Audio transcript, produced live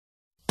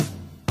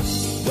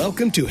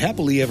Welcome to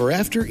Happily Ever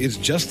After is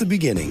just the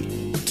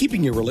beginning.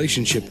 Keeping your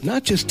relationship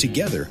not just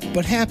together,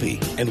 but happy,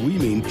 and we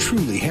mean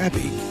truly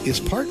happy, is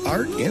part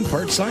art and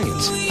part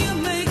science.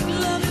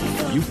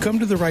 You've come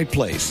to the right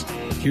place.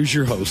 Here's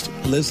your host,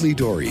 Leslie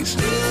Dories.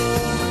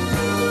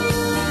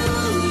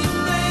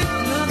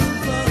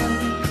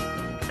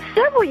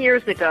 Several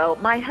years ago,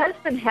 my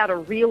husband had a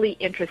really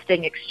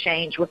interesting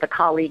exchange with a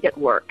colleague at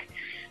work.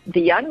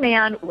 The young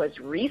man was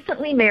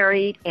recently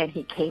married, and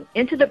he came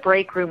into the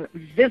break room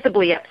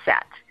visibly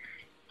upset.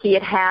 He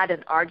had had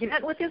an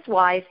argument with his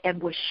wife and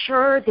was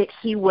sure that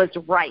he was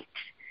right.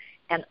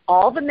 And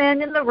all the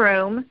men in the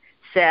room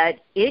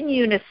said in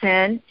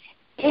unison,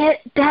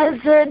 "It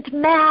doesn't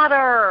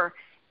matter."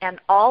 And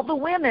all the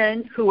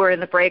women who were in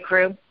the break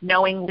room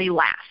knowingly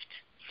laughed.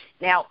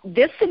 Now,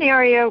 this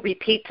scenario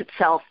repeats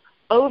itself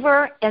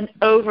over and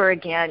over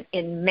again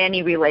in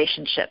many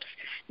relationships.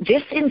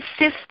 This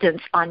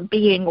insistence on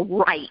being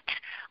right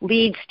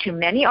leads to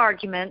many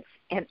arguments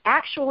and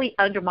actually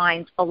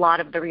undermines a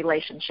lot of the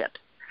relationships.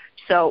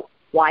 So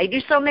why do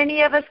so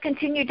many of us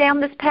continue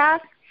down this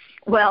path?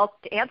 Well,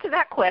 to answer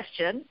that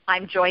question,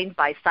 I'm joined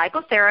by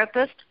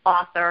psychotherapist,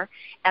 author,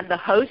 and the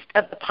host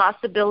of the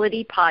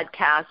Possibility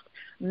podcast,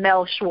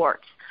 Mel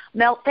Schwartz.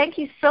 Mel, thank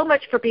you so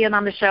much for being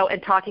on the show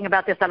and talking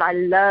about this, and I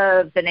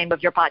love the name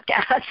of your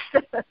podcast.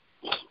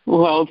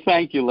 Well,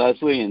 thank you,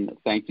 Leslie, and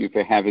thank you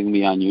for having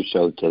me on your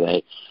show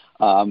today.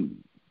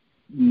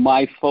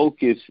 My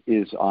focus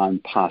is on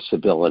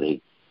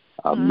possibility.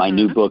 My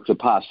new book, The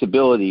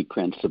Possibility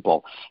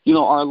Principle. You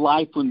know, our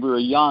life when we were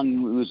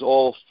young was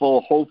all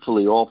full,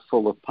 hopefully all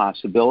full of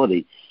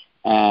possibility.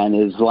 And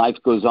as life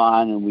goes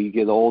on and we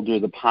get older,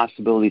 the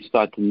possibilities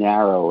start to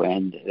narrow,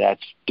 and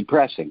that's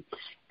depressing.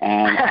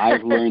 And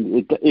I've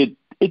learned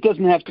it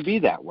doesn't have to be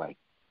that way.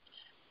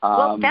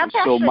 Well, that's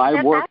actually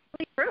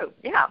true,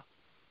 yeah.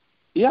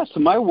 Yeah, so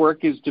my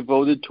work is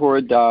devoted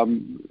toward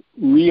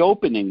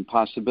reopening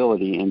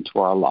possibility into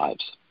our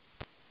lives.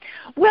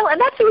 Well, and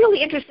that's a really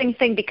interesting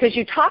thing because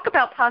you talk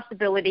about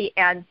possibility,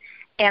 and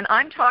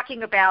I'm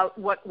talking about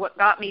what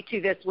got me to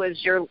this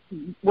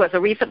was a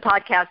recent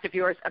podcast of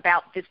yours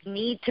about this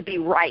need to be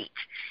right.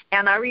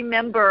 And I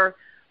remember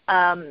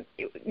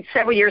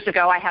several years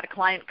ago I had a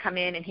client come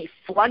in and he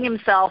flung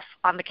himself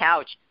on the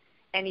couch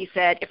and he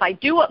said, "If I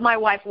do what my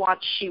wife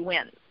wants, she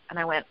wins." And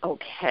I went,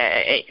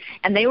 okay.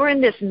 And they were in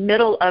this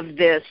middle of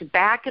this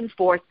back and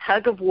forth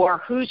tug of war,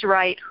 who's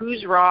right,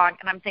 who's wrong.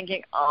 And I'm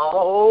thinking,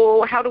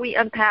 oh, how do we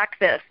unpack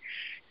this?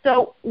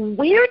 So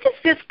where does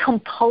this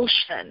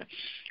compulsion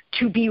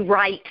to be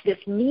right, this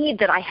need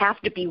that I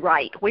have to be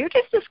right, where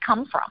does this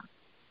come from?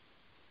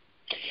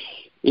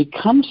 It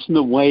comes from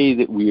the way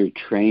that we are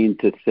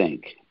trained to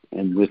think.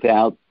 And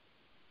without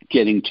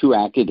getting too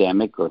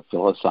academic or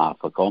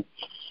philosophical,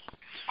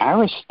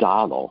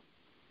 Aristotle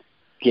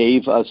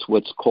gave us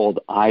what's called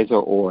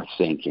either-or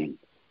thinking.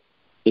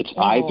 It's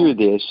either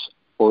this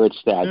or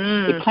it's that.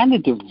 It kind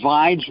of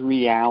divides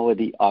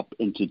reality up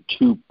into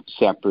two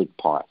separate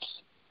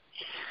parts.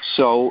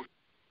 So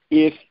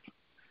if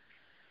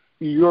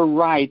you're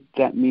right,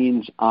 that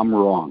means I'm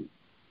wrong.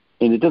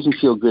 And it doesn't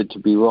feel good to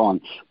be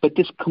wrong. But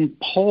this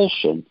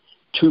compulsion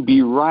to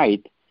be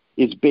right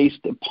is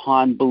based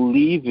upon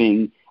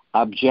believing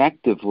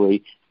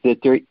objectively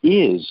that there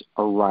is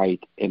a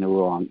right and a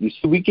wrong. You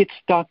see, we get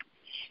stuck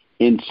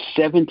in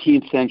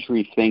 17th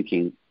century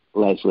thinking,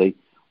 Leslie,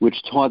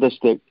 which taught us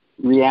that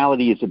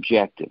reality is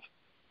objective.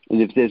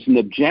 And if there's an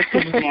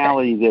objective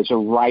reality, there's a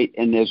right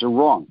and there's a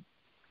wrong.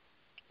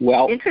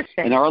 Well,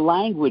 and our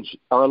language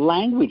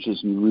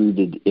is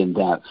rooted in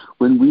that.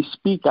 When we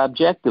speak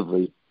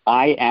objectively,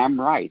 I am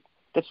right.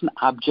 That's an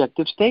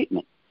objective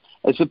statement.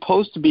 As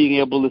opposed to being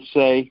able to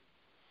say,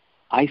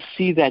 I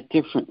see that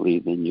differently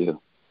than you.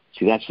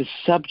 See, that's a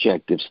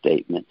subjective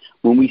statement.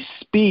 When we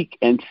speak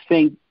and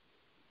think,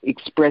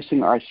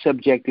 expressing our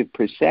subjective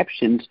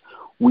perceptions,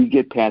 we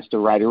get past the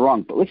right or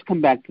wrong. But let's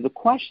come back to the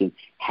question,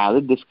 how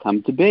did this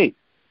come to be?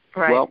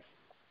 Right. Well,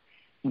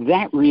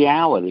 that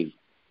reality,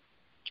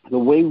 the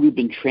way we've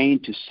been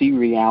trained to see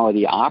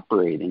reality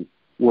operating,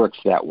 works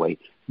that way.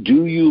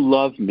 Do you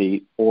love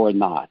me or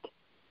not?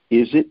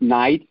 Is it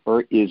night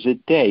or is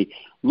it day?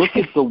 Look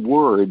at the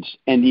words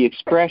and the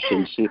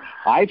expressions. See,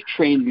 I've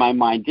trained my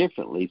mind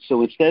differently.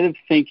 So instead of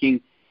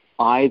thinking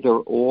either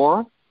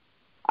or,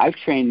 I've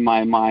trained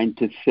my mind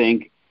to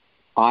think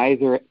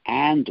either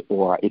and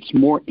or. It's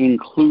more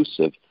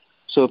inclusive.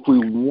 So if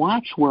we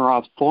watch where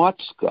our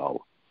thoughts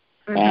go,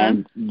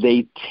 and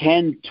they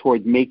tend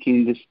toward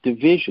making this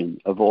division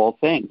of all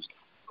things.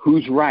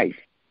 Who's right?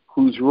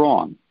 Who's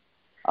wrong?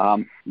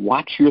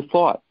 Watch your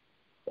thought.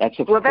 That's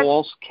a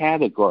false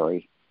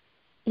category.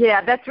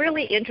 Yeah, that's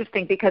really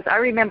interesting because I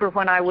remember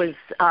when I was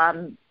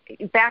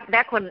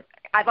back when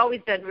I've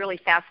always been really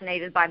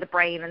fascinated by the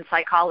brain and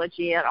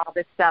psychology and all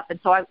this stuff. And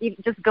so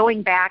just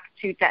going back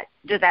to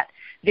that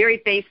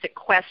very basic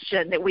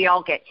question that we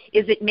all get,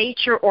 is it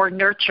nature or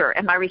nurture?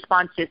 And my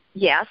response is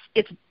yes,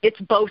 it's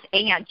both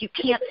and. You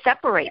can't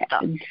separate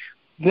them.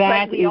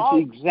 That is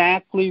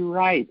exactly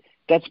right.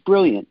 That's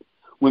brilliant.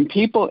 When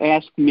people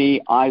ask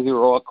me either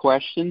or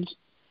questions,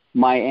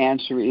 my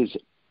answer is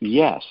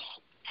yes.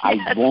 I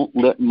won't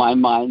let my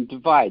mind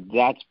divide.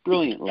 That's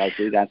brilliant,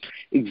 Leslie. That's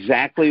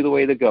exactly the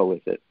way to go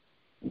with it.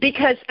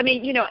 Because, I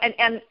mean,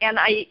 and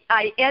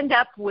I end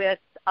up with,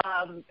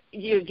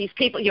 these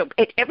people,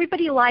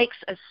 everybody likes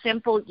a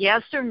simple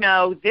yes or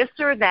no, this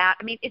or that.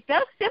 I mean, it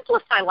does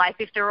simplify life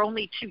if there are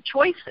only two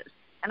choices.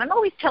 And I'm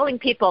always telling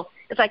people,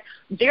 it's like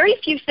very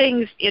few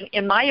things,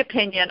 in my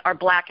opinion, are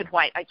black and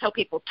white. I tell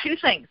people two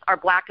things are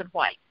black and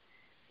white.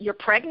 You're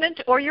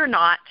pregnant or you're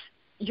not.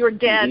 You're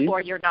dead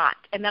or you're not.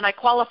 And then I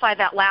qualify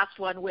that last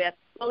one with,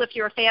 well, if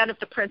you're a fan of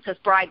The Princess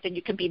Bride, then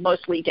you can be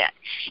mostly dead.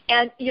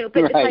 And,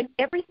 but it's like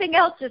everything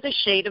else is a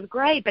shade of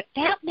gray. But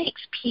that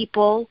makes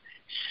people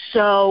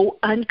so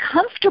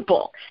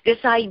uncomfortable. This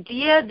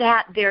idea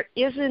that there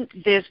isn't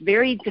this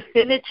very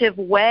definitive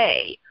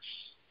way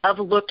of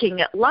looking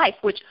at life,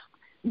 which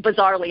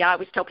bizarrely, I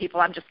always tell people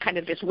I'm just kind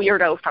of this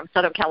weirdo from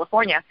Southern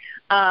California,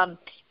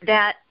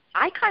 that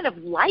I kind of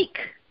like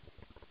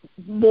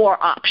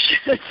more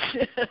options.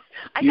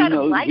 I kind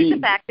of like the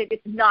fact that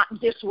it's not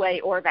this way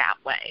or that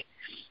way.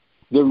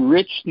 The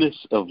richness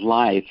of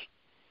life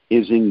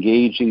is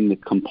engaging the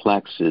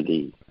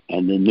complexity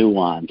and the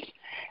nuance.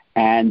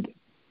 And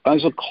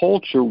as a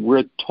culture,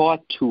 we're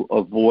taught to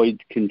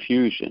avoid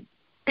confusion.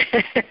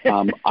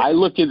 I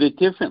look at it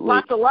differently.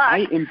 Lots of luck.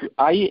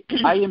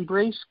 I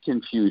embrace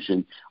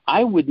confusion.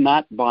 I would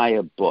not buy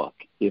a book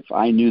if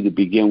I knew to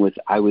begin with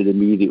I would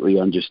immediately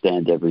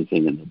understand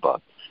everything in the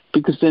book,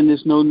 because then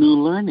there's no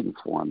new learning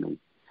for me.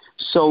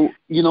 So,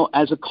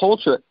 as a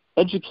culture,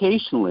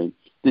 educationally,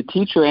 the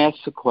teacher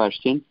asks a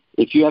question.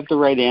 If you have the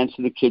right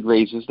answer, the kid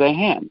raises their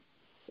hand.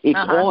 It's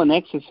all an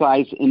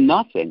exercise in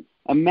nothing.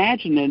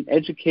 Imagine an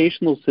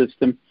educational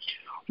system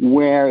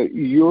where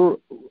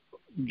you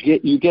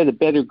get a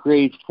better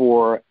grade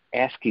for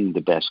asking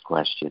the best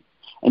question.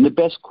 And the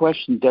best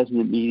question doesn't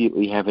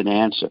immediately have an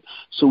answer.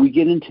 So we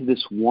get into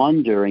this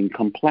wonder and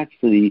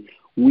complexity.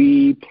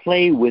 We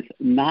play with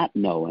not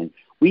knowing.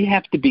 We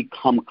have to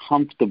become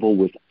comfortable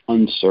with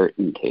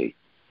uncertainty.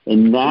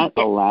 And that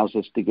allows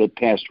us to get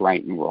past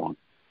right and wrong.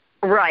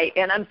 Right.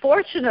 And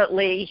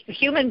unfortunately,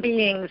 human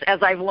beings,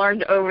 as I've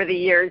learned over the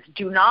years,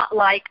 do not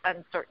like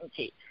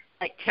uncertainty.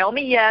 Like, tell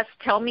me yes,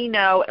 tell me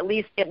no. At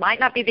least it might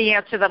not be the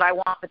answer that I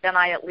want, but then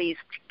I at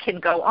least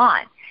can go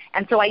on.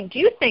 And so I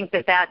do think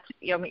that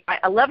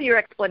I love your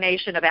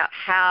explanation about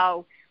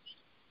how,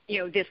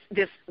 this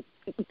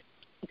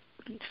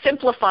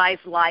simplifies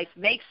life,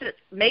 makes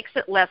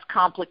it less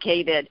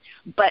complicated,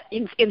 but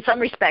in some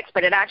respects,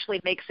 but it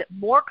actually makes it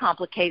more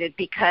complicated,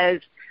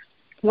 because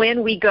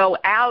when we go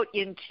out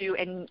into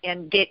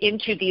and get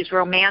into these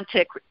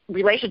romantic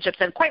relationships,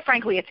 and quite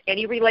frankly, it's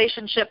any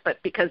relationship,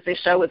 but because this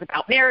show is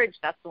about marriage,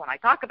 that's the one I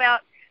talk about.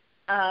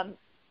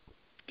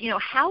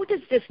 How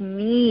does this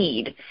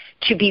need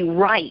to be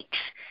right,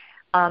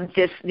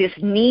 this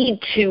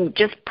need to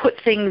just put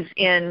things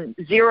in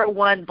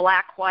 0-1,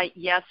 black, white,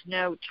 yes,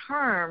 no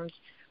terms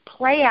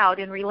play out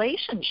in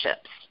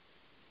relationships?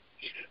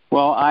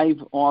 Well,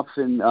 I've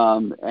often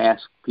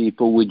asked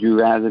people, would you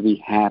rather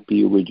be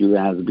happy or would you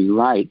rather be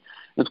right?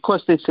 And of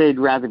course, they say they'd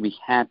rather be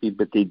happy,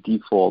 but they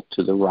default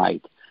to the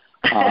right.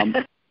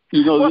 Well,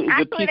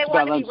 actually, they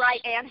want to be right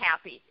and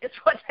happy. It's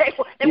what they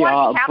want. They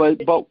want to be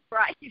happy but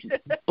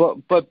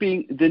right. but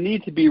the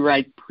need to be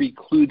right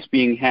precludes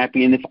being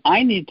happy. And if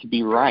I need to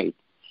be right,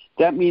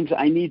 that means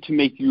I need to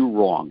make you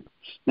wrong.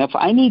 Now, if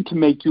I need to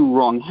make you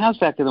wrong, how's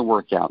that going to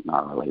work out in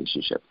our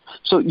relationship?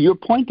 So your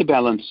point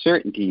about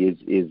uncertainty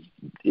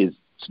is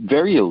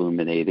very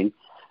illuminating.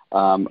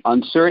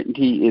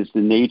 Uncertainty is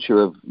the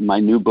nature of my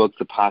new book,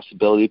 The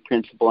Possibility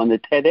Principle, and the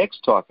TEDx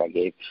talk I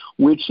gave,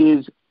 which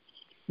is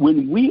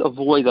when we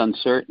avoid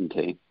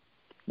uncertainty,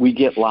 we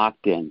get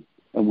locked in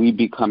and we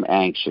become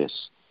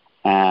anxious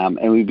and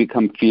we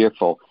become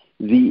fearful.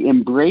 The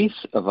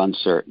embrace of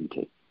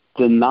uncertainty,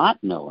 the not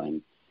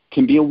knowing,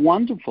 can be a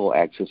wonderful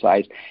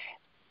exercise.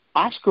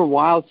 Oscar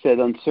Wilde said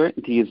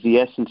uncertainty is the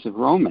essence of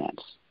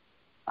romance.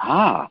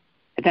 And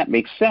that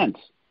makes sense.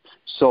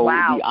 So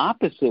The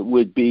opposite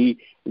would be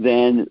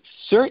then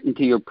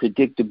certainty or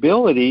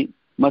predictability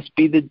must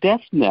be the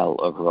death knell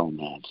of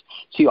romance.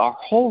 See, our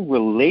whole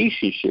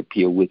relationship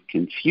here with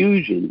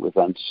confusion, with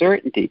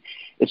uncertainty,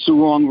 it's the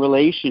wrong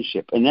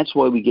relationship. And that's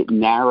why we get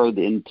narrowed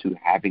into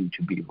having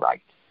to be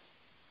right.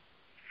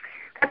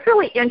 That's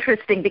really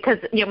interesting because,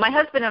 my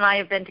husband and I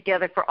have been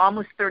together for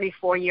almost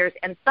 34 years,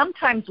 and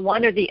sometimes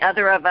one or the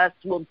other of us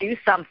will do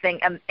something,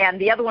 and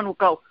the other one will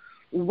go,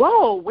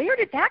 whoa, where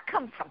did that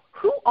come from?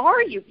 Who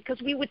are you? Because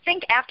we would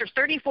think after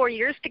 34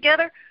 years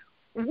together,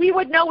 we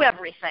would know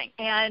everything,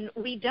 and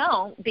we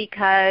don't,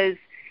 because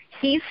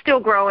he's still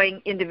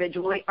growing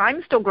individually.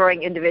 I'm still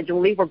growing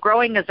individually. We're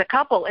growing as a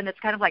couple, and it's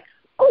kind of like,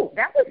 oh,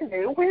 that was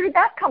new. Where did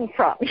that come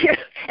from?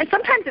 And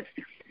sometimes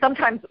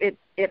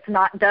it's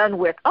not done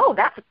with, oh,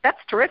 that's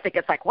terrific.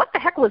 It's like, what the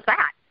heck was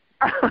that?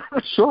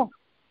 Sure.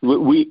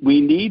 We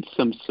need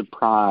some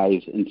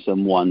surprise and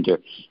some wonder.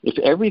 If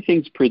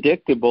everything's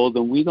predictable,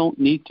 then we don't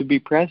need to be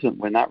present.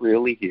 We're not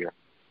really here.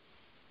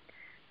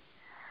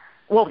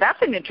 Well,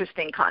 that's an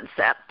interesting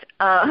concept.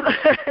 And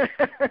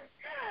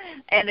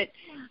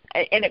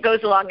it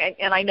goes along,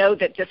 and I know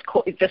that this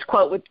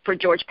quote for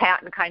George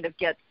Patton kind of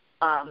gets,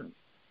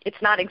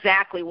 it's not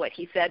exactly what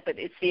he said, but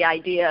it's the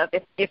idea of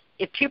if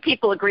two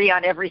people agree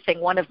on everything,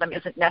 one of them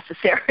isn't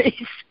necessary.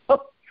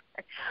 So,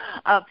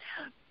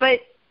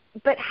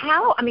 but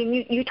how, I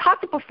mean, you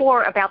talked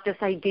before about this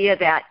idea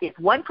that if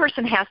one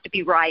person has to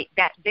be right,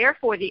 that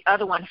therefore the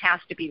other one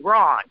has to be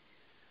wrong.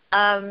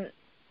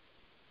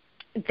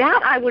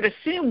 That, I would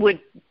assume, would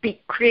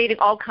be creating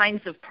all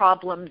kinds of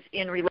problems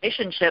in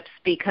relationships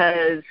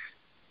because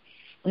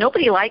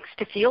nobody likes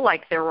to feel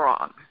like they're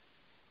wrong.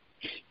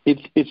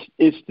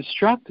 It's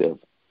destructive.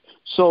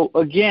 So,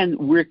 again,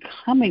 we're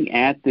coming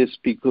at this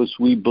because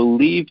we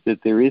believe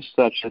that there is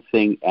such a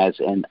thing as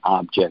an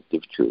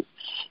objective truth.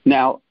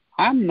 Now,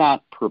 I'm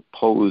not a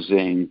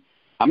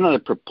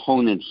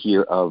proponent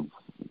here of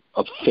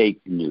fake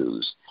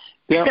news.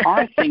 There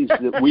are things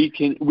that we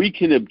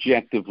can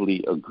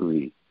objectively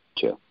agree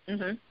to.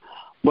 Mm-hmm.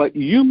 But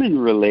human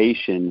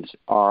relations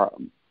are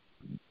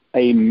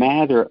a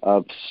matter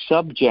of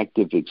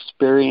subjective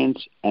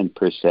experience and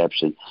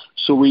perception.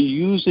 So we're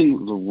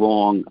using the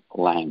wrong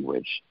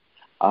language.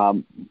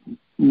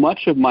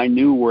 Much of my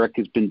new work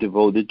has been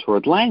devoted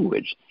toward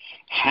language.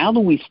 How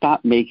do we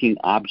stop making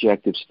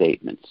objective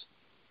statements?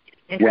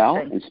 Well,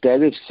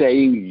 instead of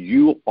saying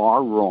you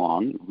are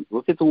wrong,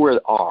 look at the word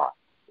are.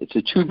 It's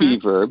a to-be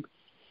verb.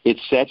 It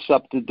sets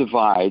up the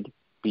divide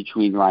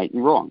between right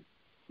and wrong.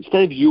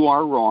 Instead of you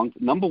are wrong,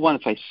 number one,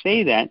 if I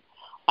say that,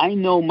 I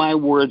know my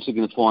words are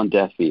going to fall on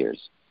deaf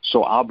ears,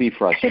 so I'll be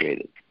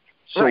frustrated.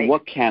 So right.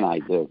 What can I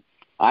do?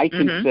 I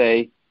can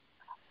say,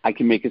 I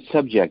can make a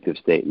subjective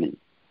statement.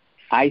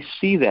 I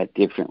see that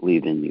differently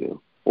than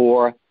you.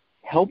 Or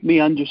help me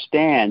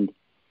understand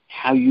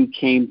how you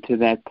came to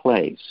that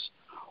place.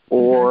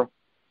 Or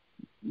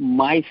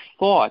my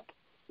thought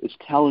is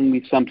telling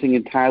me something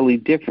entirely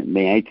different.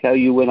 May I tell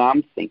you what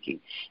I'm thinking?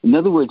 In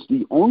other words,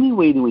 the only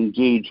way to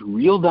engage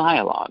real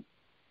dialogue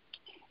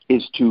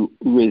is to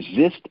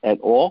resist at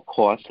all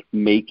costs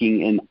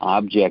making an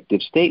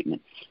objective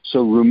statement.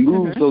 So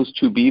remove those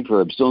to-be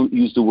verbs. Don't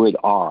use the word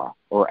are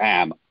or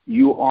am.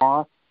 You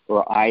are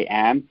or I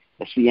am.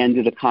 That's the end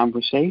of the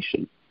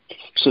conversation.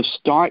 So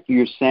start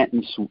your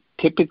sentence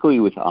typically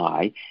with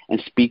I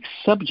and speak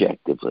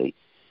subjectively.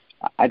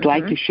 I'd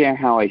like to share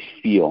how I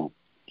feel.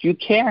 Do you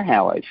care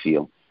how I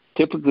feel?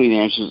 Typically the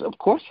answer is, of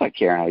course I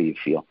care how you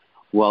feel.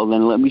 Well,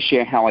 then let me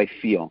share how I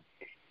feel.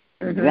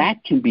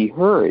 That can be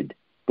heard.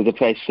 But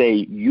if I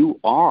say you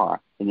are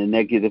in a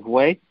negative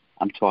way,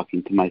 I'm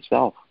talking to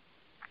myself.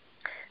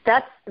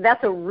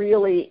 That's a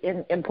really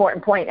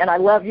important point, and I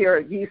love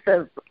your use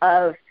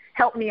of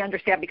help me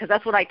understand, because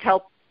that's what I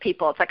tell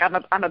people. It's like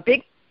I'm a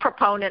big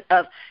proponent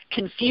of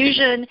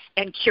confusion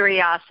and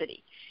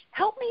curiosity.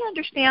 Help me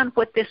understand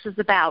what this is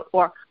about,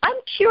 or I'm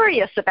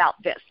curious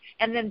about this.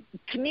 And then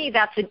to me,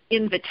 that's an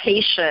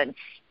invitation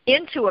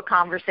into a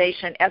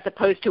conversation as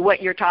opposed to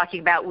what you're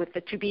talking about with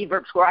the to-be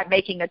verbs where I'm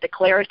making a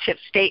declarative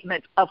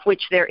statement of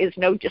which there is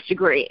no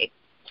disagreeing.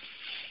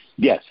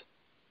 Yes.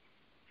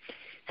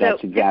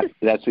 That's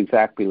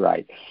exactly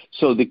right.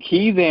 So the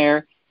key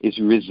there is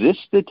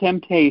resist the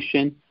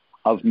temptation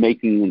of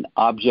making an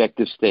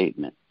objective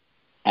statement.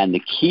 And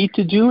the key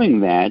to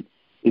doing that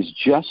is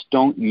just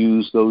don't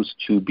use those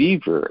to-be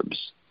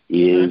verbs,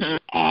 is,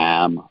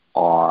 am,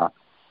 are,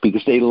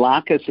 because they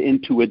lock us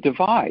into a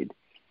divide.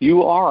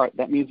 You are,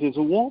 that means there's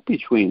a wall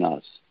between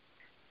us.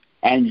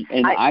 And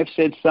I've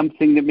said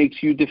something that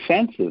makes you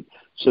defensive.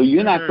 So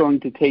you're not going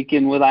to take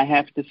in what I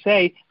have to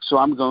say, so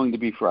I'm going to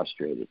be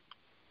frustrated.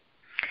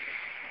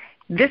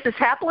 This is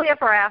Happily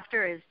Ever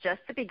After is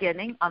just the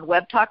beginning on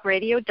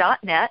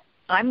webtalkradio.net.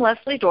 I'm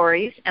Leslie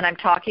Dories, and I'm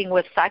talking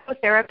with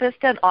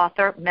psychotherapist and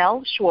author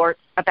Mel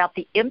Schwartz about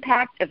the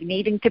impact of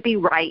needing to be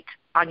right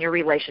on your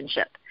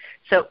relationship.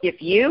 So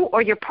if you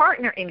or your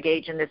partner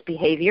engage in this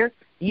behavior,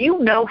 you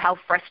know how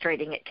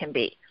frustrating it can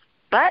be.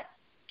 But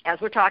as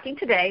we're talking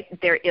today,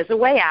 there is a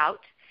way out.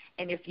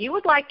 And if you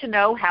would like to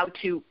know how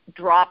to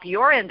drop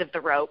your end of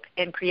the rope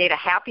and create a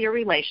happier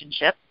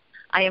relationship,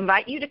 I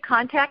invite you to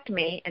contact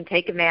me and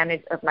take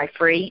advantage of my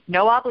free,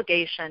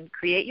 no-obligation,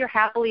 Create Your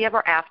Happily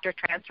Ever After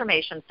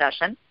transformation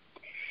session.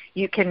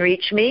 You can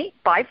reach me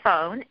by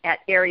phone at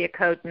area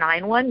code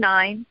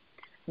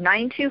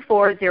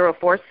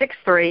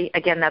 919-924-0463.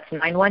 Again, that's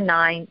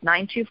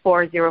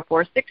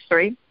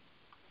 919-924-0463.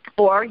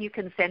 Or you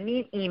can send me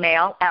an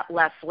email at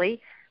Leslie,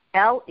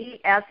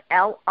 Lesli, at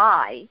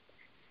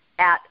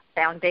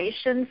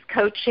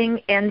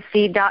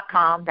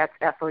foundationscoachingnc.com. That's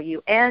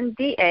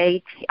FOUNDATIONS,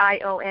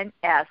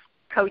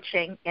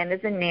 coaching, N as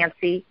in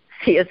Nancy,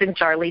 C as in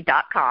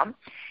Charlie.com.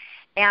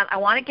 And I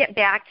want to get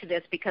back to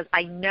this because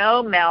I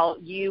know, Mel,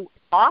 you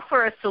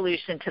offer a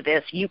solution to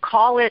this. You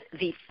call it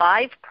the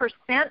 5%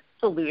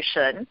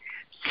 solution.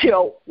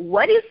 So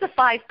what is the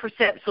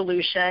 5%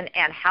 solution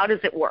and how does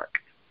it work?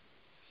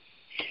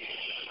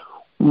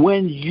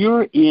 When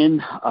you're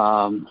in,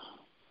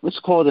 let's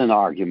call it an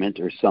argument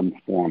or some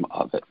form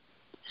of it,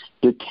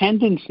 the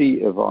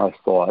tendency of our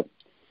thought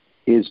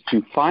is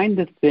to find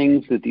the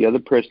things that the other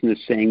person is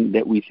saying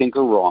that we think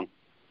are wrong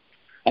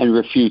and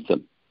refute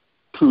them,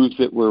 prove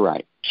that we're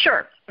right.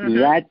 Sure.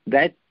 Mm-hmm.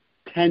 That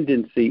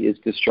tendency is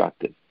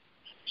destructive.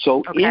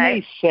 So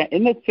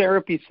in a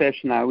therapy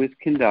session I was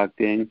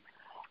conducting,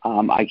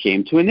 I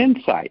came to an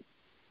insight.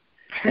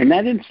 And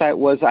that insight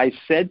was, I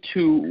said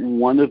to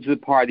one of the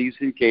parties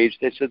engaged,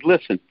 I said,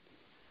 listen,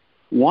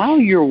 while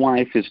your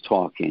wife is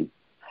talking,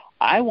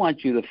 I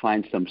want you to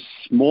find some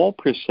small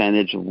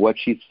percentage of what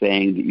she's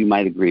saying that you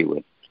might agree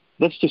with.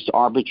 Let's just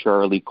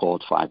arbitrarily call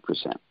it 5%.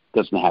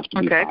 Doesn't have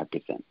to be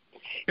 5%.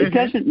 It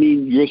doesn't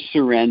mean you're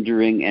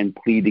surrendering and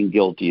pleading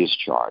guilty as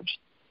charged.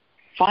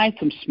 Find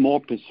some small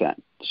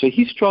percent. So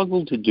he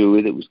struggled to do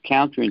it. It was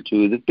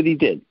counterintuitive, but he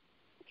did.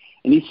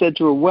 And he said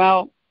to her,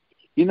 well,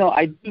 you know,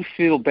 I do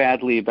feel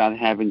badly about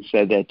having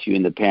said that to you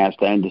in the past.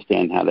 I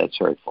understand how that's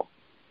hurtful.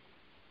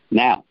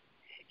 Now,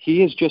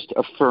 he has just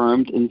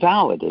affirmed and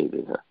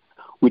validated her,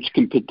 which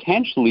can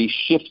potentially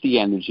shift the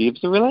energy of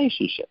the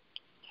relationship.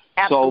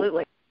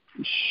 Absolutely.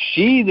 So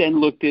she then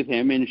looked at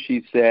him and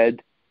she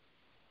said,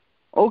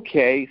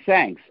 okay,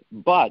 thanks,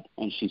 but,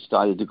 and she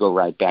started to go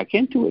right back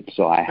into it,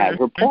 so I had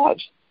her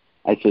pause.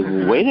 I said,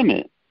 well, wait a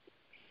minute.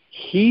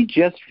 He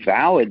just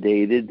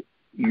validated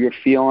your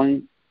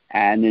feeling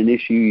and an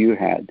issue you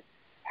had.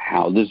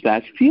 How does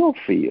that feel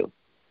for you?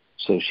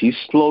 So she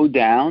slowed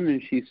down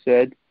and she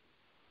said,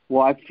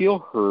 well, I feel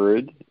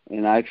heard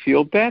and I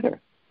feel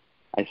better.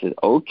 I said,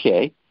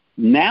 okay,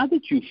 now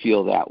that you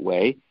feel that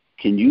way,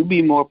 can you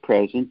be more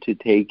present to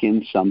take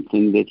in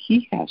something that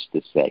he has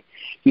to say?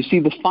 You see,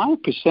 the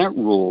 5%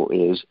 rule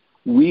is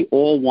we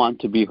all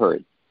want to be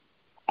heard,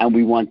 and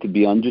we want to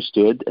be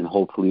understood and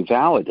hopefully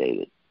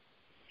validated.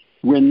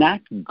 We're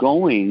not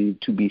going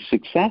to be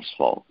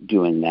successful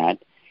doing that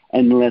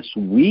unless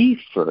we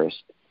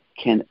first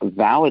can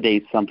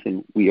validate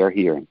something we are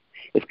hearing.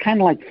 It's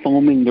kind of like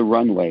foaming the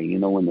runway. You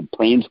know, when the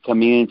planes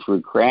come in for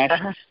a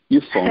crash,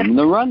 you foam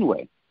the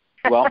runway.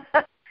 Well,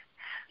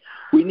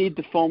 we need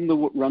to foam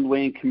the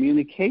runway in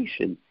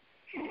communication.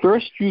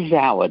 First you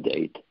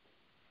validate,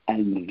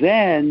 and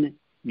then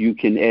you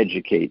can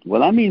educate.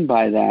 What I mean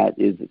by that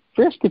is,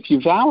 first if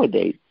you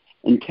validate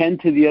and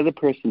tend to the other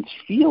person's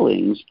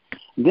feelings,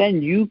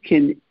 then you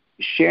can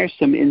share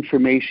some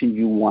information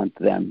you want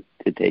them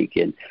to take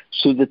in.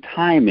 So the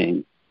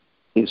timing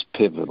is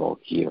pivotal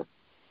here.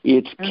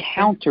 It's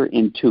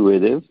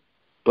counterintuitive,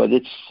 but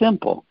it's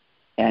simple,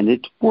 and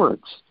it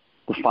works.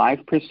 The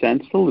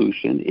 5%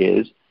 solution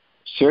is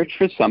search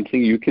for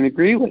something you can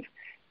agree with.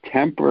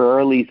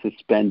 Temporarily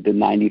suspend the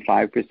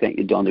 95%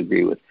 you don't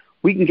agree with.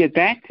 We can get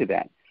back to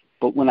that.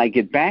 But when I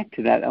get back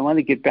to that, I want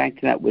to get back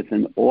to that with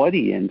an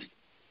audience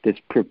that's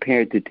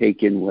prepared to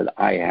take in what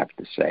I have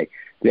to say.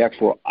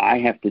 Therefore, I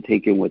have to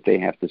take in what they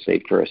have to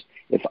say first.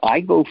 If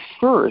I go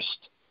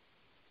first,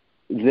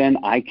 then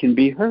I can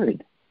be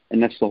heard.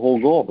 And that's the whole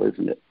goal,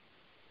 isn't it?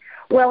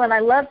 Well, and I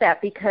love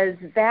that, because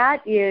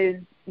that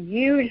is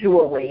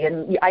usually,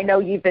 and I know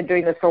you've been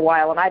doing this for a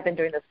while and I've been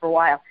doing this for a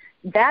while,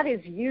 that is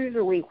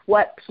usually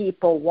what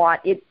people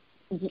want.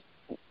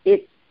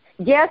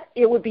 Yes,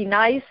 it would be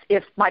nice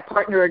if my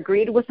partner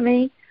agreed with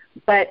me,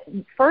 but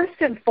first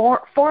and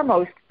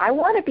foremost, I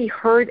want to be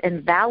heard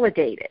and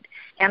validated.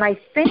 And I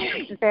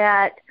think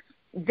that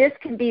this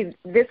can be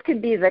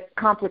the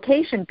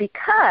complication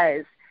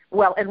because,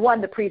 well, and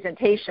one, the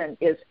presentation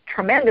is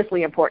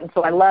tremendously important.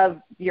 So I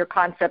love your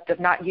concept of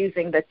not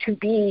using the to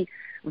be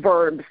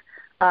verbs,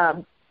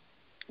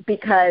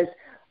 because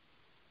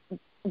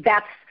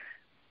that's,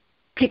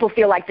 people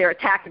feel like they're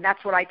attacked, and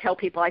that's what I tell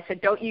people. I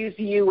said, don't use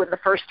you in the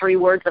first 3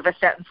 words of a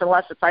sentence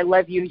unless it's I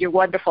love you, you're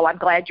wonderful, I'm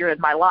glad you're in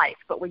my life.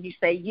 But when you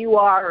say you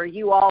are or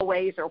you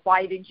always or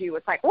why did you,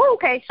 it's like, oh,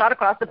 okay, shot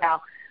across the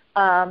bow.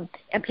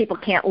 And people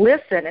can't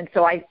listen. And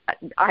so I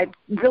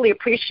really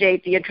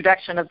appreciate the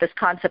introduction of this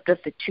concept of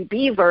the to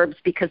be verbs,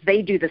 because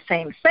they do the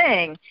same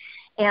thing.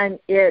 And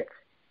it's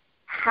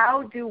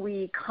how do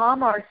we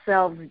calm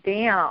ourselves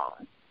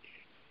down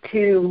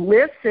to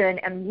listen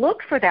and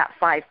look for that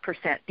 5%,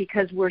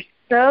 because we're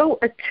so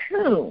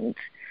attuned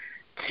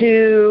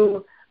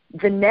to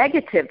the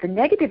negative. The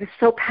negative is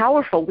so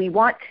powerful.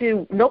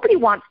 Nobody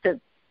wants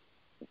to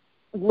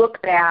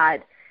look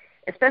bad,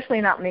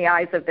 especially not in the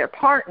eyes of their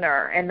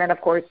partner. And then, of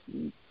course,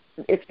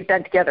 if you've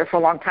been together for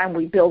a long time,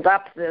 we build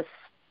up this,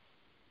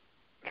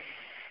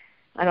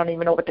 I don't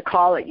even know what to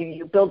call it.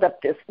 You build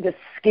up this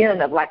skin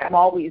of like, I'm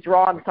always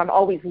wrong, so I'm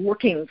always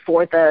looking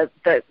for the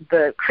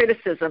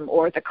criticism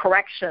or the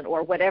correction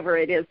or whatever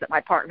it is that my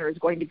partner is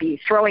going to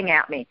be throwing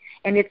at me.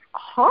 And it's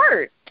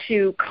hard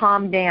to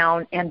calm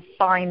down and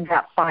find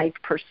that 5%.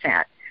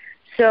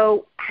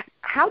 So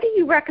how do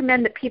you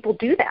recommend that people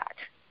do that?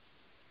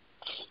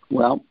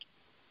 Well,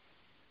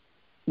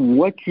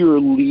 what you're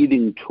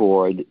leading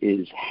toward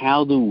is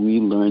how do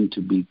we learn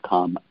to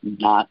become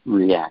not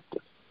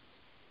reactive?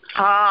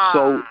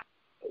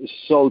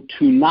 So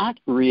to not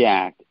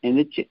react, and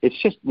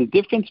it's just the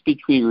difference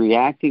between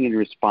reacting and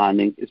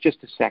responding is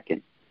just a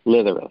second,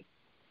 literally.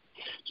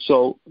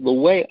 So the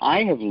way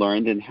I have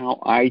learned and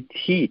how I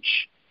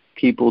teach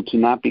people to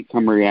not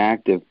become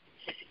reactive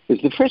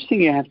is the first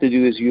thing you have to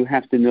do is you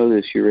have to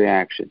notice your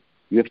reaction.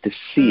 You have to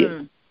see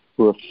it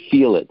or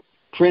feel it.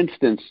 For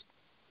instance,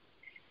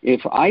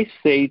 if I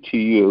say to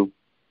you,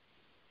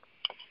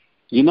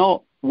 you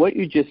know, what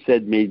you just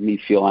said made me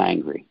feel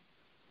angry.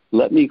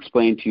 Let me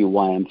explain to you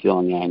why I'm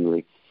feeling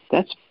angry.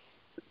 That's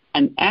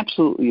an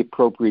absolutely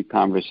appropriate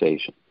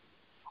conversation.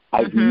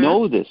 I've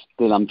noticed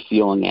that I'm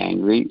feeling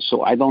angry,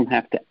 so I don't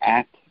have to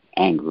act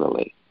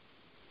angrily.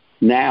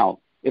 Now,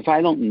 if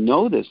I don't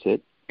notice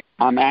it,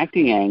 I'm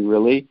acting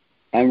angrily,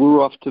 and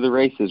we're off to the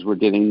races. We're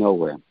getting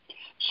nowhere.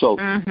 So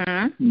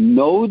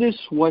notice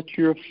what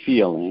you're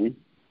feeling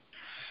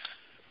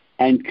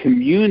and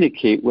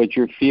communicate what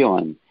you're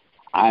feeling.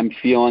 I'm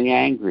feeling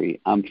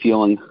angry. I'm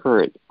feeling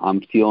hurt.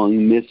 I'm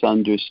feeling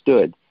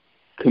misunderstood.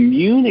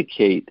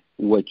 Communicate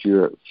what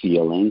you're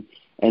feeling,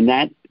 and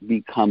that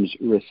becomes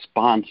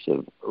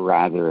responsive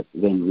rather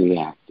than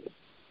reactive.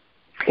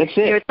 That's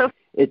it.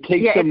 It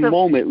takes a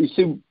moment.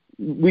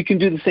 We can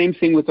do the same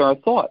thing with our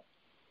thought.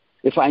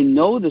 If I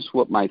notice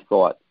what my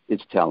thought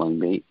is telling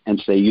me and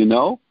say, you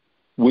know,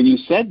 when you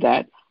said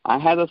that, I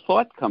had a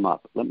thought come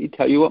up. Let me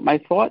tell you what my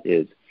thought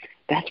is.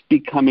 That's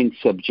becoming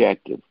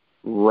subjective,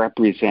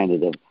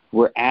 representative.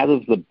 We're out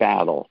of the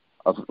battle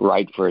of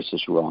right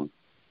versus wrong.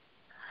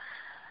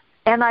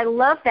 And I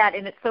love that,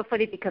 and it's so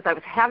funny because I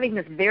was having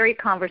this very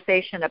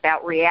conversation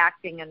about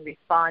reacting and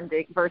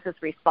responding versus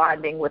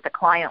responding with a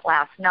client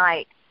last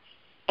night.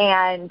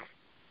 And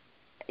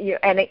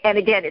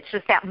again, it's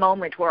just that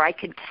moment where I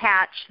can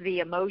catch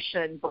the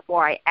emotion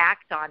before I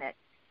act on it.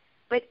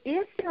 But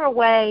is there a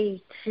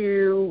way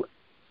to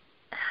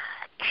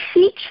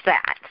teach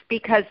that?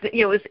 Because,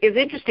 you know, it's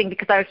interesting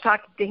because I was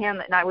talking to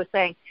him and I was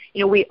saying,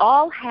 you know, we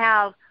all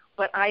have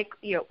what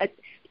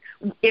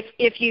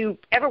if you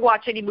ever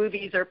watch any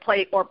movies or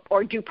play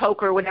or do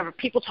poker or whatever,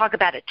 people talk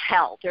about a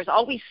tell. There's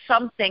always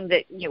something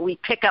that, you know, we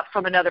pick up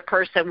from another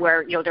person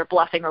where, you know, they're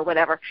bluffing or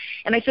whatever.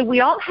 And I said, we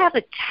all have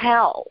a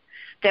tell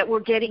that we're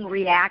getting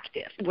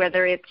reactive,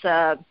 whether it's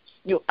a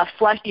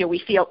flush, you know, we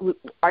feel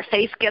our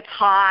face gets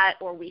hot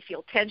or we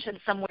feel tension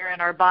somewhere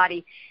in our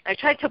body. And I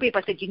try to tell people,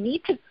 I said, you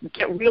need to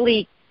get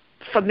really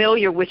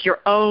familiar with your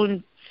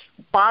own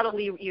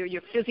bodily,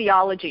 your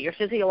physiology, your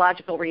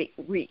physiological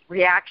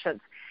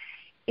reactions.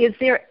 Is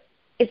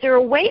there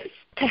a way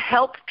to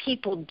help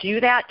people do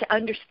that, to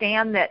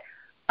understand that,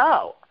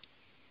 oh,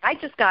 I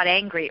just got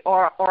angry,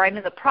 or I'm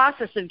in the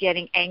process of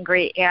getting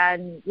angry,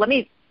 and let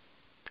me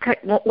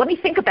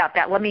think about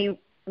that. Let me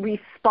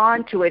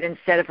respond to it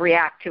instead of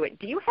react to it.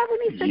 Do you have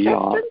any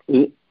suggestions?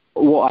 Yeah.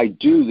 Well, I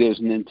do. There's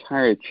an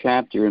entire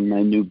chapter in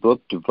my new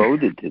book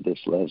devoted to this,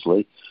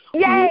 Leslie.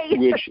 Yay!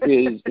 Which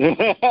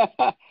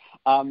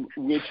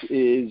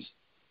is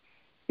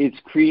it's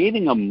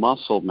creating a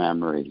muscle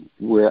memory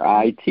where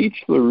I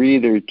teach the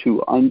reader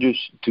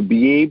to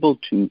be able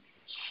to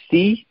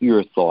see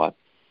your thought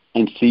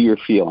and see your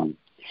feeling.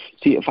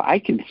 See, if I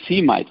can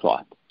see my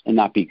thought and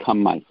not become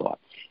my thought,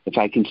 if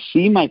I can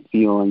see my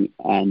feeling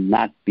and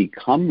not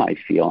become my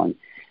feeling,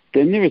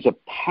 then there is a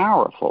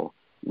powerful,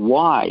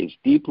 wise,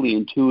 deeply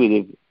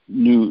intuitive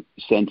new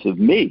sense of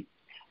me.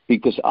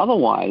 Because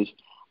otherwise,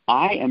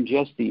 I am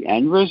just the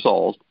end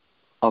result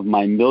of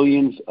my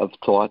millions of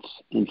thoughts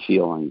and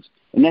feelings.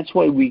 And that's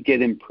why we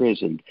get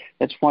imprisoned.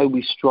 That's why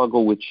we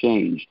struggle with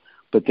change.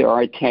 But there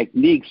are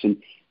techniques, and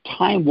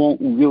time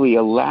won't really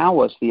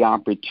allow us the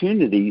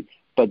opportunity,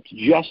 but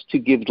just to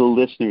give the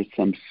listeners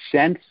some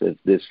sense of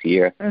this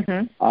here,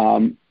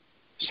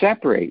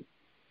 separate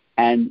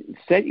and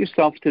set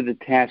yourself to the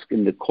task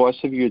in the course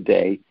of your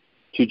day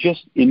to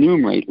just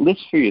enumerate,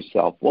 list for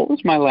yourself, what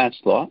was my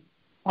last thought?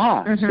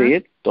 See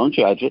it, don't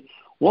judge it.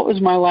 What was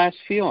my last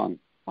feeling?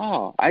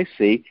 Oh, I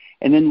see.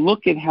 And then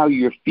look at how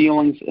your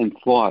feelings and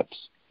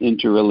thoughts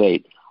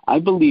interrelate. I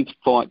believe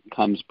thought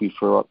comes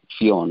before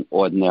feeling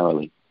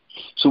ordinarily.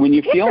 So when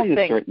you're feeling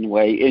a certain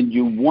way and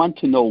you want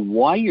to know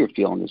why you're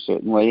feeling a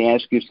certain way,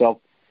 ask yourself,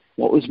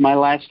 what was my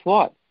last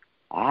thought?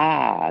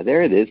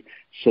 There it is.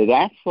 So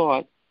that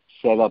thought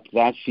set up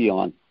that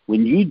feeling.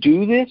 When you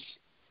do this,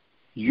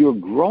 you're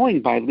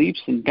growing by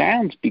leaps and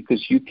bounds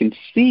because you can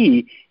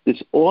see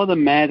this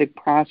automatic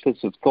process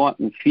of thought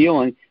and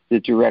feeling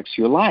that directs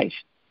your life.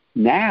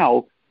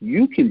 Now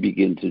you can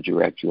begin to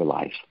direct your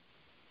life.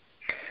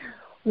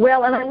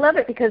 Well, and I love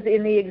it because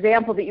in the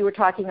example that you were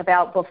talking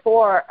about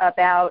before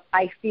about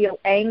I feel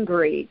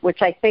angry,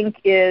 which I think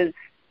is,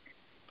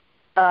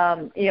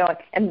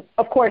 and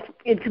of course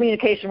in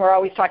communication we're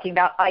always talking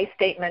about I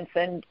statements,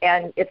 and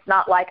it's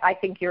not like I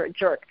think you're a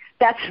jerk.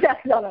 That's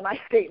not an I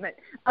statement.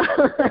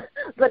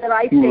 But an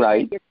I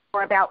statement is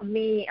more about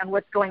me and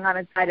what's going on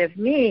inside of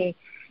me.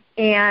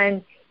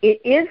 And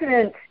it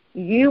isn't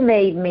you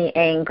made me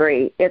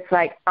angry. It's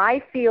like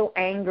I feel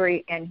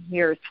angry and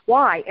here's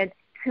why. And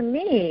to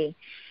me,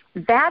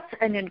 that's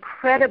an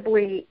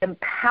incredibly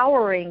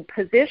empowering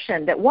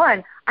position that,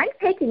 one, I'm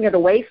taking it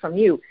away from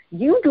you.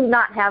 You don't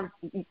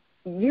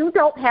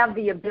have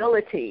the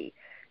ability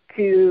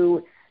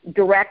to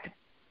direct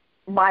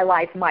my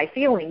life, my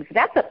feelings.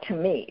 That's up to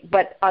me.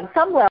 But on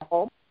some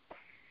level,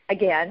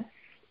 again,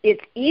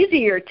 it's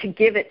easier to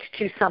give it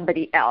to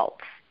somebody else,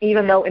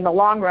 even though in the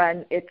long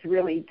run it's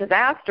really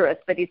disastrous.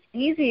 But it's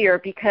easier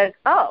because,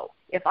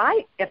 if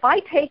I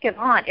take it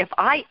on, if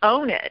I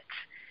own it,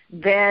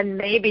 then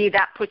maybe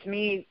that puts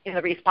me in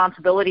the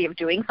responsibility of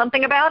doing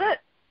something about it.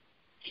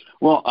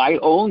 Well, I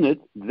own it,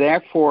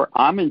 therefore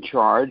I'm in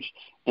charge,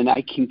 and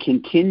I can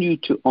continue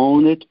to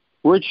own it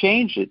or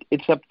change it.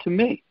 It's up to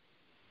me.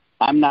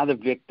 I'm not a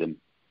victim.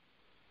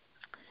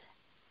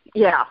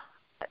 Yeah,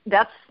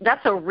 that's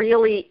a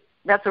really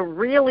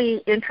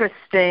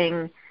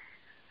interesting,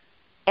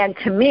 and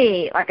to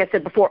me, like I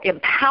said before,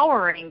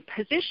 empowering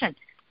position.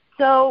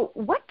 So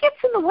what gets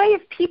in the way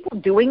of people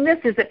doing this?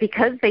 Is it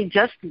because they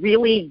just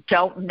really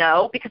don't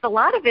know? Because a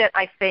lot of it,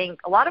 I think,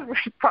 a lot of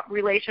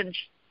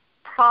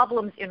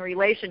problems in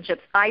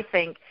relationships, I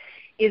think,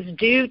 is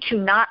due to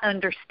not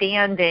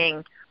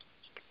understanding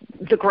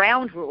the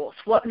ground rules,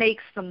 what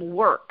makes them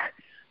work,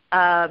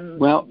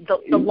 the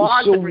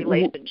laws of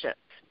relationships.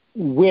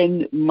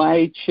 When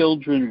my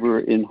children were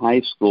in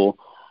high school,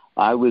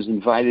 I was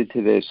invited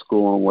to their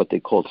school on what they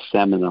called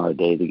seminar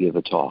day to give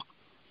a talk.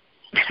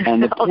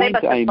 And the point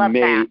I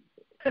made,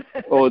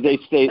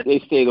 they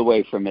stayed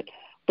away from it.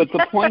 But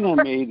the point I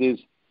made is,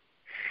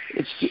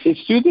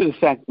 it's due to the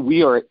fact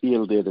we are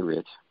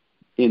illiterate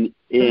in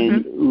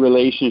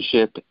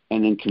relationship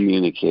and in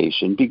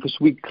communication, because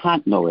we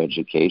got no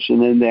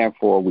education, and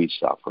therefore we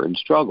suffer and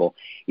struggle.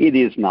 It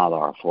is not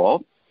our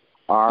fault.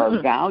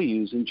 Our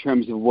values in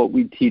terms of what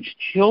we teach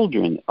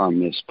children are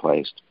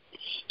misplaced.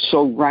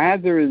 So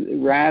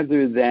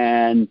rather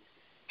than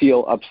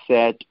feel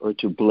upset or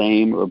to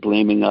blame or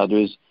blaming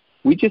others,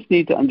 we just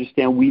need to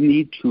understand we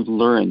need to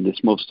learn this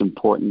most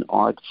important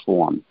art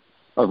form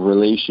of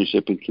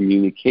relationship and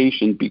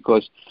communication,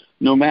 because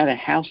no matter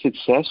how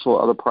successful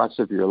other parts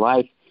of your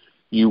life,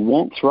 you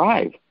won't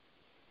thrive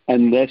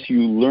unless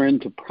you learn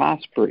to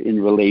prosper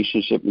in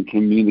relationship and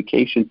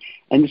communication.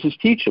 And this is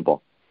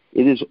teachable.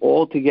 It is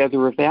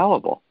altogether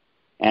available.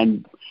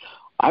 And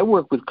I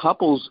work with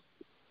couples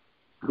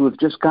who have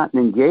just gotten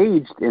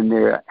engaged and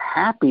they're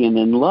happy and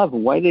in love.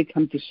 Why do they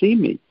come to see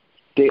me?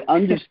 They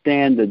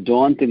understand the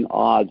daunting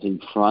odds in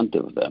front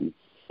of them,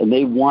 and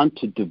they want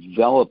to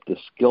develop the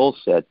skill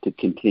set to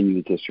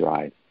continue to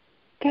thrive.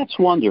 That's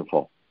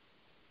wonderful.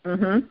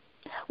 Mm-hmm.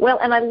 Well,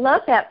 and I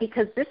love that,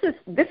 because this is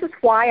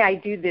why I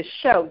do this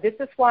show. This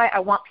is why I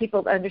want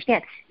people to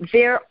understand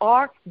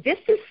this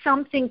is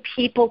something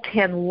people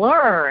can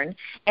learn,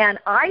 and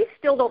I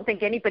still don't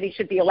think anybody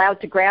should be allowed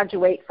to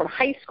graduate from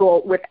high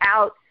school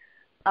without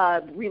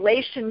a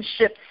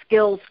relationship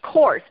skills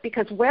course,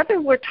 because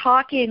whether we're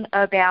talking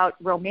about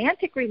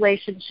romantic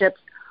relationships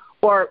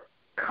or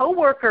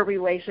coworker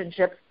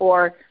relationships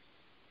or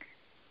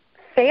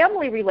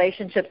family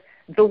relationships,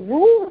 the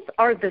rules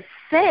are the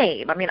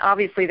same. I mean,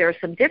 obviously there are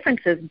some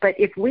differences, but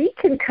if we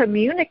can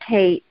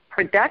communicate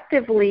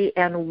productively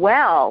and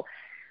well,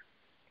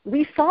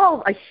 we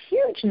solve a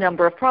huge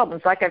number of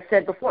problems. Like I've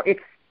said before,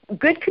 it's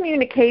good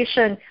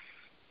communication.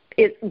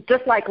 It's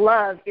just like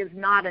love is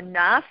not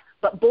enough,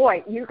 but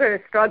boy, you're going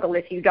to struggle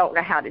if you don't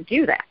know how to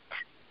do that.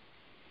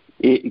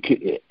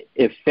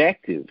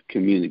 Effective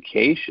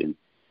communication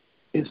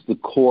is the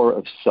core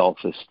of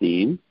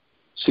self-esteem,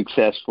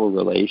 successful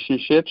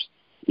relationships.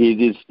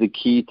 It is the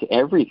key to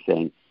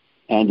everything,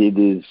 and it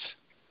is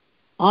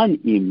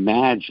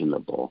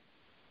unimaginable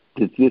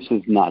that this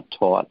is not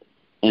taught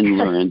and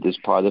learned as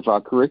part of our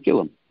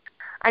curriculum.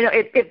 I know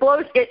it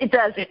blows. It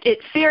does. It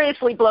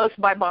seriously blows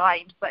my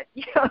mind. But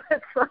it's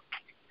like,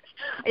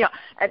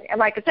 and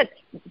like I said,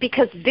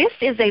 because this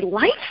is a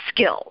life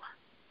skill.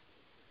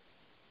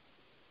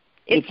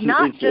 It's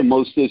the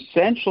most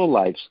essential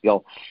life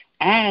skill,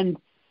 and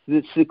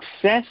the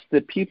success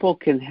that people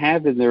can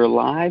have in their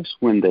lives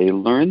when they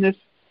learn this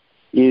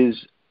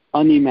is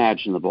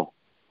unimaginable.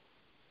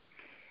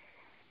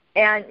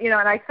 And, and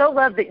I so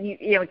love that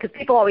because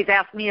people always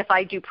ask me if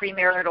I do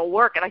premarital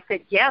work, and I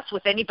said yes,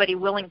 with anybody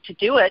willing to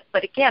do it.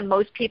 But again,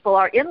 most people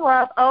are in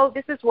love. Oh,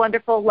 this is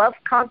wonderful. Love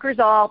conquers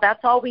all. That's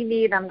all we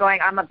need.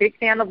 I'm a big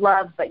fan of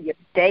love, but you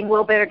dang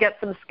well better get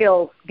some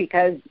skills,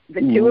 because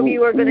the two of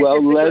you are going to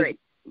disagree.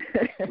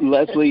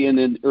 Leslie, in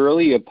an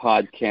earlier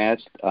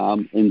podcast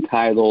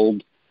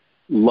entitled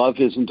 "Love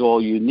Isn't All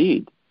You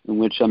Need," in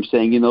which I'm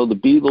saying, the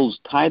Beatles'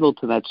 title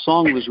to that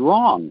song was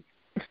wrong.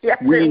 Yes,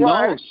 we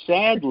know,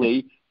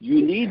 sadly,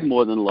 you need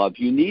more than love.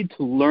 You need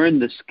to learn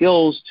the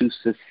skills to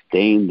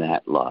sustain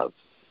that love.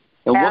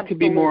 And Absolutely. What could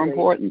be more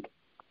important?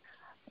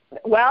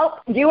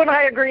 Well, you and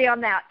I agree on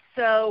that.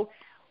 So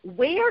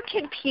where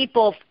can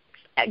people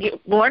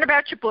learn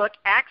about your book,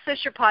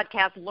 access your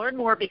podcast, learn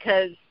more,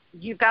 because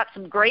you've got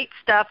some great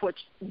stuff, which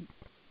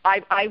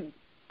I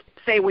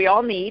say we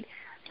all need.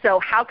 So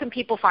how can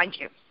people find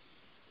you?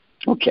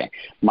 Okay.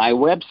 My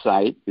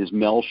website is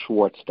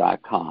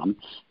melschwartz.com.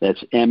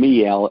 That's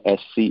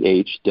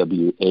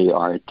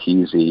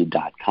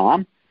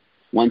MELSCHWARTZ.com.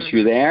 Once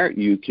you're there,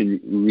 you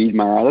can read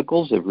my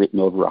articles. I've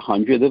written over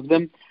 100 of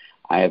them.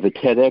 I have a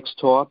TEDx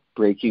talk,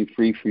 Breaking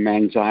Free from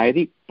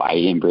Anxiety by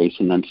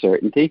Embracing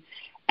Uncertainty.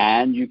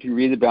 And you can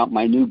read about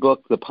my new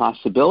book, The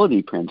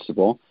Possibility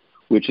Principle,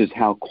 which is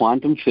how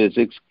quantum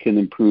physics can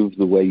improve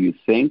the way you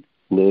think,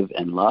 live,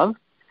 and love.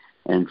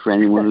 And for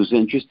anyone who's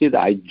interested,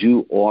 I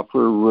do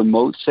offer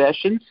remote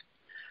sessions,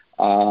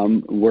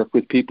 work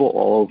with people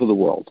all over the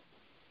world.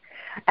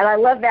 And I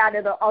love that,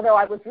 although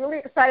I was really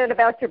excited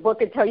about your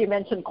book until you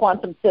mentioned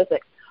quantum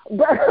physics.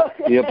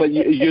 Yeah, but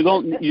you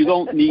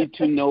don't need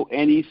to know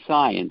any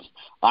science.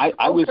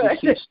 I was a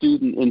C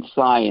student in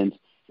science.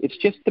 It's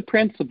just the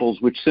principles,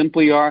 which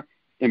simply are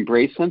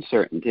embrace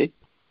uncertainty.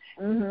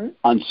 Mm-hmm.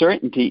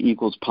 Uncertainty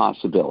equals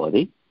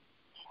possibility.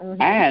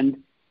 Mm-hmm.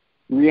 And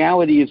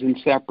reality is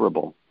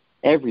inseparable.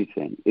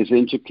 Everything is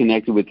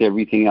interconnected with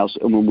everything else.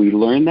 And when we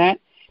learn that,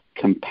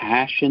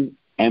 compassion,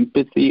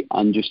 empathy,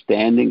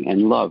 understanding,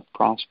 and love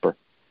prosper.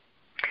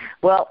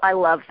 Well, I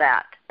love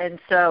that. And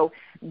so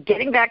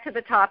getting back to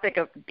the topic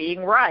of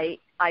being right,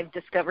 I've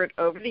discovered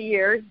over the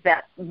years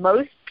that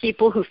most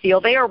people who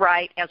feel they are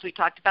right, as we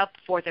talked about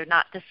before, they're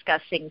not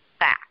discussing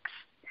facts,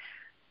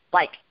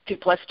 like 2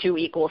 +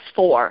 2 =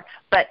 4,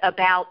 but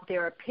about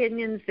their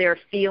opinions, their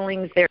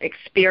feelings, their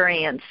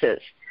experiences.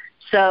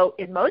 So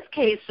in most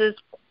cases,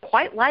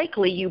 quite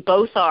likely you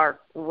both are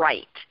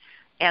right.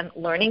 And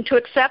learning to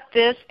accept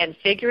this and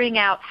figuring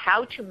out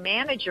how to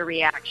manage your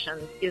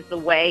reactions is the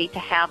way to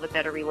have a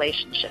better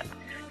relationship.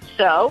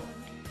 So,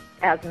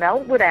 as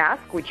Mel would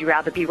ask, would you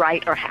rather be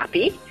right or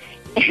happy?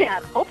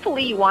 And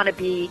hopefully you want to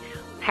be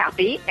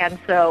happy. And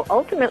so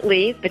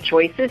ultimately the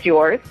choice is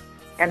yours.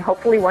 And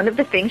hopefully one of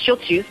the things you'll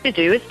choose to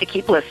do is to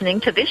keep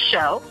listening to this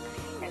show.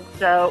 And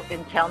so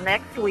until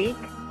next week,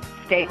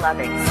 stay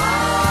loving.